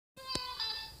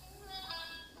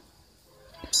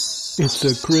It's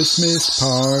a Christmas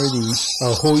party.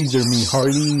 Ahoy there, me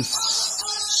hearties.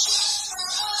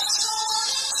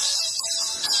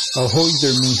 Ahoy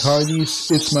there, me hearties.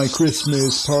 It's my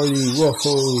Christmas party. Whoa.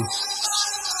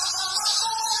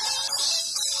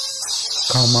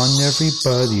 Come on,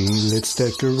 everybody. Let's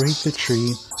decorate the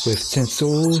tree with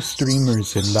tinsel,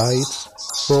 streamers, and lights.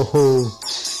 Whoa.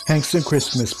 Hang some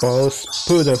Christmas balls.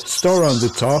 Put a star on the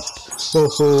top.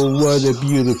 Whoa, what a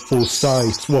beautiful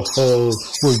sight. Whoa,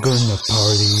 we're gonna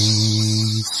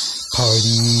party,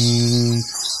 party,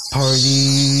 party.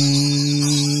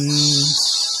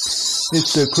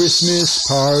 It's a Christmas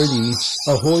party.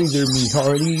 Ahoy there, me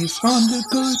hearties. On the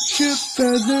good ship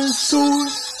Feather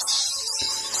Sword.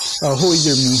 Ahoy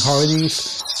there, me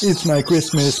hearties. It's my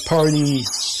Christmas party.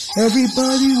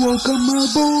 Everybody welcome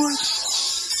aboard.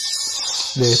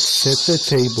 Let's set the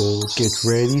table, get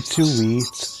ready to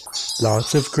eat.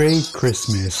 Lots of great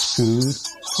Christmas food.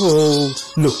 Oh,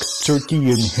 look,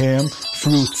 turkey and ham,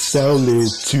 fruit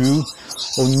salad too.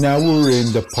 Oh, now we're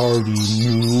in the party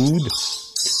mood.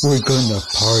 We're gonna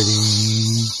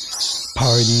party,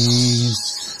 party,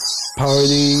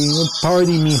 party,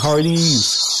 party, me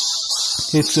hearties.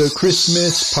 It's a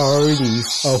Christmas party.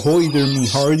 Ahoy there, me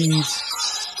hearties.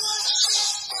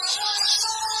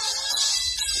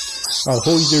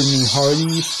 Ahoy there, me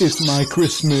hearties. It's my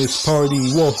Christmas party.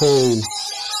 Whoa.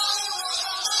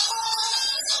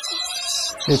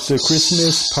 It's a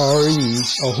Christmas party.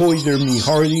 Ahoy there, me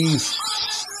hearties.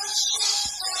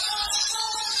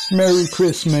 Merry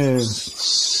Christmas.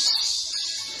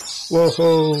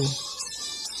 Whoa.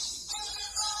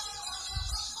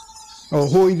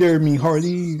 Ahoy there, me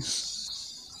hearties.